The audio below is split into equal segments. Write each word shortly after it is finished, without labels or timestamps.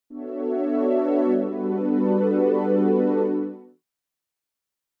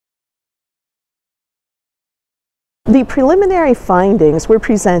The preliminary findings were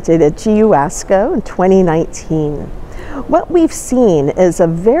presented at GU ASCO in 2019. What we've seen is a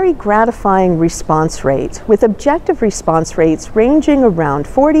very gratifying response rate, with objective response rates ranging around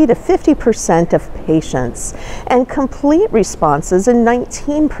 40 to 50% of patients, and complete responses in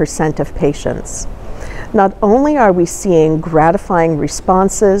 19% of patients. Not only are we seeing gratifying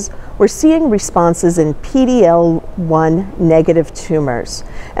responses, we're seeing responses in PD-L1 negative tumors.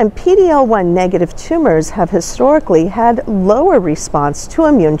 And PD-L1 negative tumors have historically had lower response to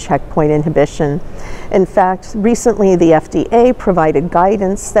immune checkpoint inhibition. In fact, recently the FDA provided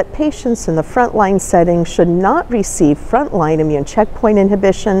guidance that patients in the frontline setting should not receive frontline immune checkpoint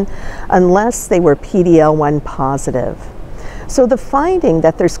inhibition unless they were PD-L1 positive. So the finding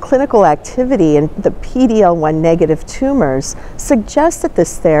that there's clinical activity in the PD-L1 negative tumors suggests that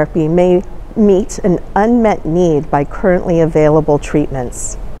this therapy may meet an unmet need by currently available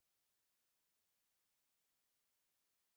treatments.